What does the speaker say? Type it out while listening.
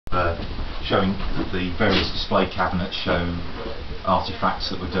showing the various display cabinets show artefacts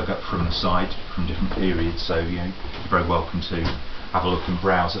that were dug up from the site from different periods, so you're very welcome to have a look and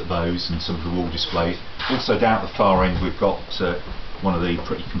browse at those and some of the wall displays. Also down at the far end we've got one of the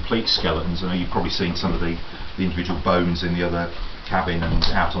pretty complete skeletons. I know you've probably seen some of the individual bones in the other cabin, and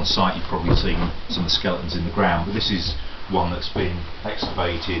out on site you've probably seen some of the skeletons in the ground, but this is one that's been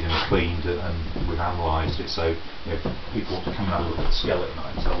excavated and cleaned and we've analysed it, so if people want to come and have a look at the skeleton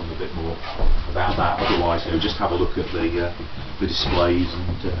I can tell them a bit more about that. Otherwise just have a look at the displays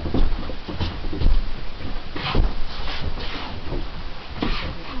and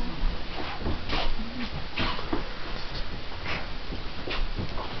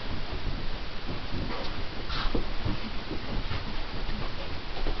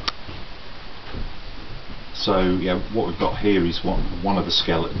so yeah, what we've got here is one of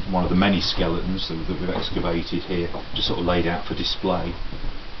the many skeletons that we've excavated here, just sort of laid out for display.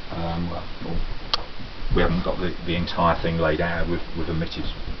 We haven't got the entire thing laid out. We've omitted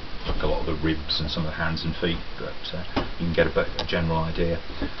like a lot of the ribs and some of the hands and feet, but you can get a general idea.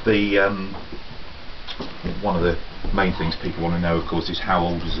 One of the main things people want to know, of course, is how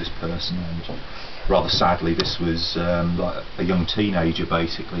old was this person, and rather sadly this was like a young teenager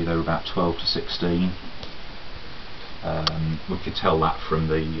basically. They were about 12 to 16. We could tell that from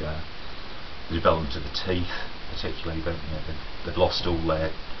the development of the teeth, particularly. They've lost all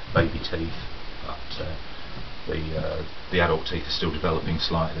their baby teeth, but the adult teeth are still developing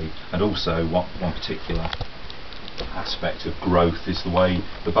slightly. And also one particular aspect of growth is the way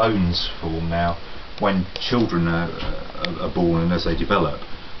the bones form. Now, when children are born and as they develop,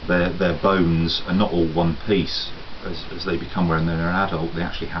 their bones are not all one piece. As they become, when they're an adult, they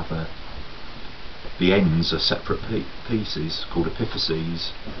actually have the ends are separate pieces called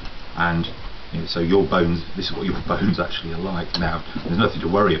epiphyses, and so your bones, this is what your bones actually are like. Now there's nothing to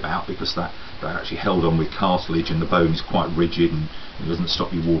worry about because they're actually held on with cartilage, and the bone is quite rigid and it doesn't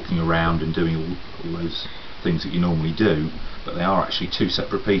stop you walking around and doing all those things that you normally do, but they are actually two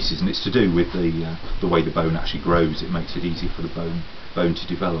separate pieces, and it's to do with the way the bone actually grows. It makes it easier for the bone to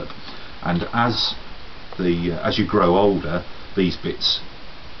develop, and as you grow older, these bits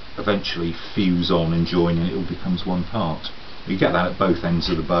eventually fuse on and join, and it all becomes one part. You get that at both ends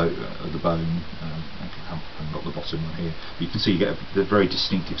of the bone. I haven't got the bottom one here. But you can see you get the very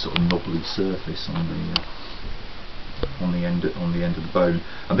distinctive sort of knobbly surface on the end of the bone,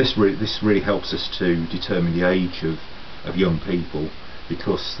 and this really helps us to determine the age of young people,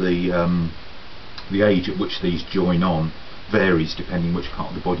 because the age at which these join on varies depending which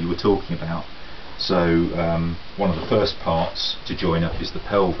part of the body we're talking about. So one of the first parts to join up is the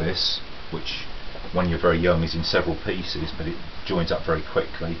pelvis, which when you're very young is in several pieces, but it joins up very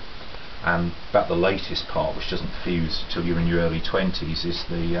quickly. And about the latest part, which doesn't fuse till you're in your early 20s, is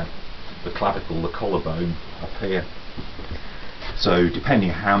the clavicle, the collarbone up here. So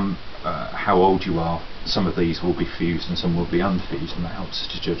depending how old you are, some of these will be fused and some will be unfused, and that helps us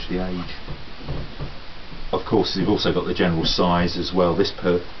to judge the age. Of course, you've also got the general size as well. This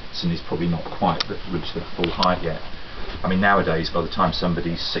person is probably not quite reached their full height yet. I mean, nowadays, by the time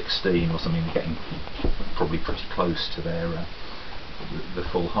somebody's 16 or something, they're getting probably pretty close to their the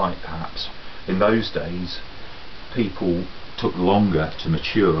full height, perhaps. In those days, people took longer to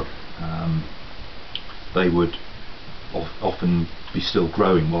mature. They would often be still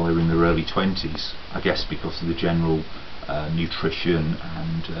growing while they were in their early 20s, I guess because of the general nutrition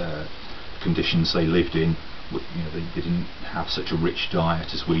and conditions they lived in. They didn't have such a rich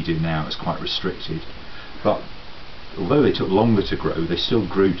diet as we do now. It's quite restricted, but although they took longer to grow, they still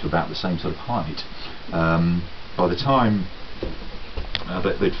grew to about the same sort of height. By the time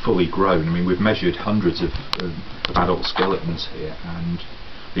that they'd fully grown, I mean, we've measured hundreds of adult skeletons here, and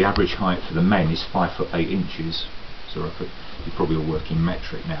the average height for the men is 5 foot 8 inches. So you're probably all working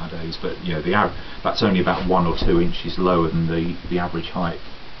metric nowadays, but that's only about 1 or 2 inches lower than the average height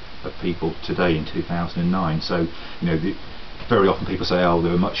of people today in 2009. So very often people say, oh, they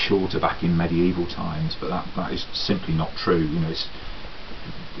were much shorter back in medieval times, but that is simply not true.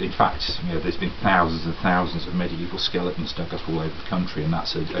 In fact, there's been thousands and thousands of medieval skeletons dug up all over the country, and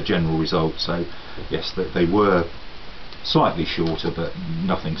that's a general result. So yes, they were slightly shorter, but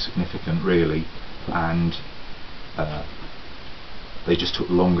nothing significant really, and they just took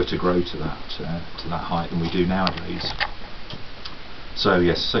longer to grow to that height than we do nowadays. So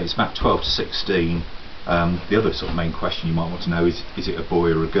yes, so it's about 12 to 16. The other sort of main question you might want to know is it a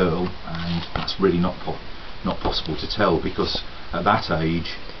boy or a girl? And that's really not possible to tell, because at that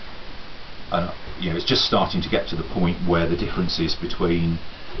age, it's just starting to get to the point where the differences between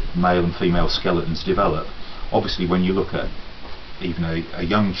male and female skeletons develop. Obviously, when you look at even a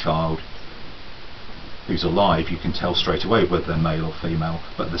young child who's alive, you can tell straight away whether they're male or female,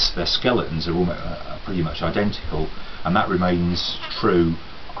 but their skeletons are almost pretty much identical, and that remains true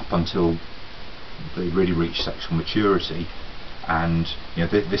up until they really reach sexual maturity. And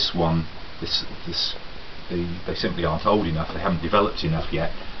this one, they simply aren't old enough, they haven't developed enough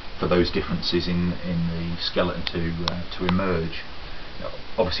yet for those differences in the skeleton to emerge.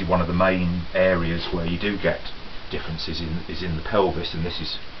 Obviously one of the main areas where you do get differences is in the pelvis, and this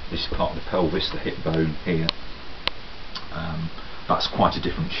is part of the pelvis, the hip bone here. That's quite a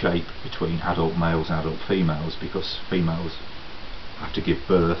different shape between adult males and adult females, because females have to give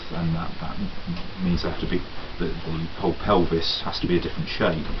birth, and that means they have to be, the whole pelvis has to be a different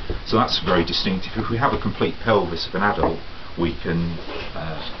shape. So that's very distinctive. If we have a complete pelvis of an adult, we can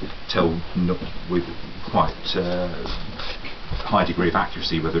tell with quite high degree of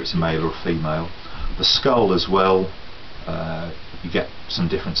accuracy whether it's a male or a female. The skull as well, you get some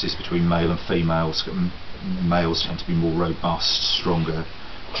differences between male and females. Males tend to be more robust, stronger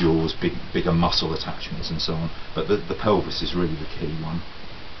jaws, bigger muscle attachments and so on, but the pelvis is really the key one.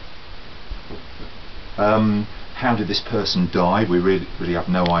 How did this person die? We really have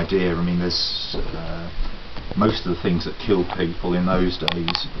no idea. I mean, there's most of the things that killed people in those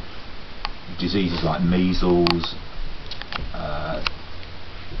days, diseases like measles,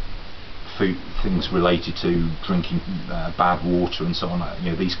 things related to drinking bad water and so on.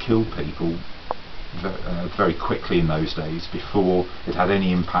 These killed people very quickly in those days, before it had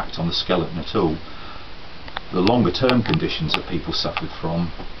any impact on the skeleton at all. The longer term conditions that people suffered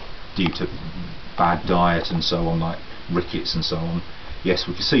from due to bad diet and so on, like rickets and so on, yes,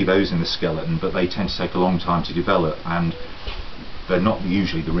 we can see those in the skeleton, but they tend to take a long time to develop, and they're not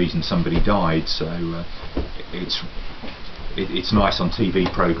usually the reason somebody died. So it's nice on TV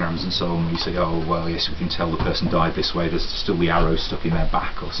programs and so on, where you say, oh well, yes, we can tell the person died this way, there's still the arrow stuck in their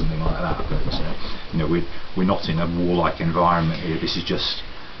back or something like that. But we're not in a warlike environment here. This is just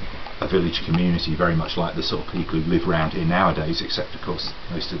a village community, very much like the sort of people who live around here nowadays, except of course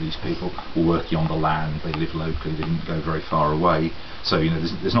most of these people were working on the land, they live locally, they didn't go very far away. So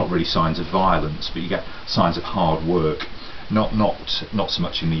there's not really signs of violence, but you get signs of hard work. Not so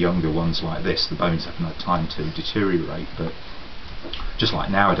much in the younger ones like this. The bones haven't had time to deteriorate, but just like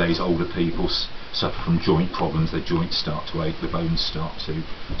nowadays, older people suffer from joint problems. Their joints start to ache, the bones start to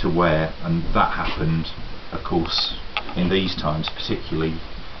wear, and that happened, of course, in these times, particularly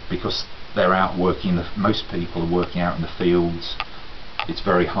because they're out working. Most people are working out in the fields. It's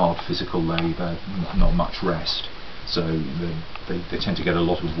very hard physical labour, not much rest, so they tend to get a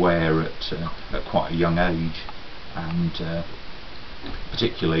lot of wear at quite a young age. And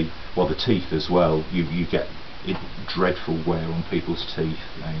particularly, the teeth as well, you get dreadful wear on people's teeth.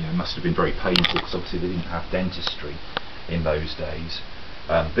 It must have been very painful, because obviously they didn't have dentistry in those days.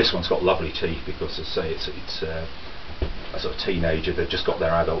 This one's got lovely teeth, because as I say, it's a sort of teenager, they've just got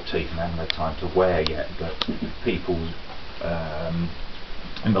their adult teeth and haven't had time to wear yet. But people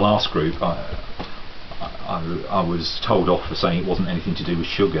in the last group, I was told off for saying it wasn't anything to do with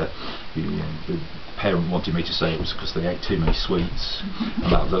sugar. The parent wanted me to say it was because they ate too many sweets,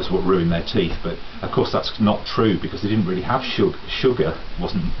 and that's what ruined their teeth. But of course that's not true, because they didn't really have sugar. Sugar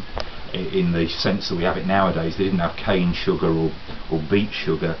wasn't in the sense that we have it nowadays. They didn't have cane sugar or beet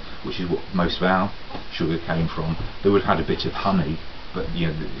sugar, which is what most of our sugar came from. They would have had a bit of honey, but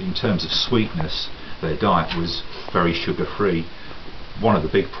in terms of sweetness, their diet was very sugar free. One of the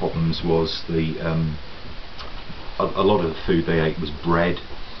big problems was a lot of the food they ate was bread,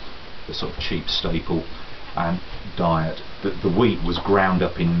 the sort of cheap staple and diet. The wheat was ground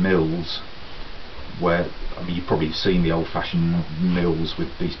up in mills, where, I mean, you've probably seen the old-fashioned mills with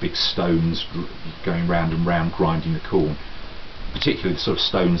these big stones going round and round grinding the corn. Particularly the sort of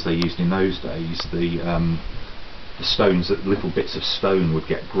stones they used in those days, the stones, that little bits of stone would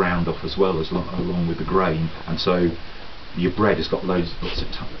get ground off as well, as along with the grain, and so your bread has got lots of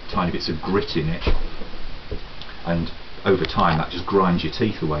tiny bits of grit in it, and over time that just grinds your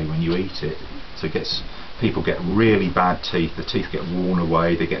teeth away when you eat it. So people get really bad teeth, the teeth get worn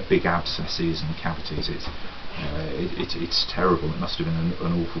away, they get big abscesses and cavities. It's terrible. It must have been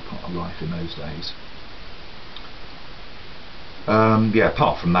an awful part of life in those days.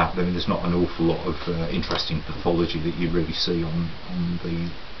 Apart from that, there's not an awful lot of interesting pathology that you really see on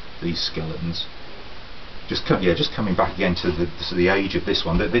these skeletons. Just coming back again to the age of this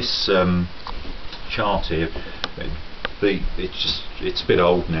one. This chart here, it's a bit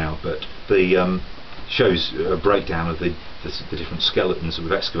old now, but shows a breakdown of the different skeletons that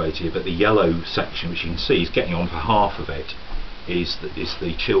we've excavated here. But the yellow section, which you can see is getting on for half of it, is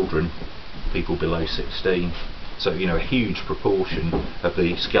the children, people below 16. So a huge proportion of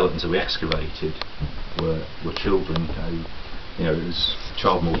the skeletons that we excavated were children. It was,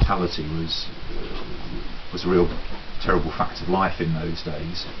 child mortality was a real terrible fact of life in those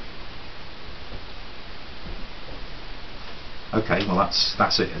days. Okay, well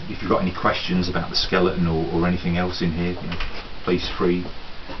that's it. If you've got any questions about the skeleton or anything else in here, please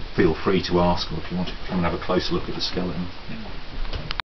feel free to ask, or if you want to have a closer look at the skeleton.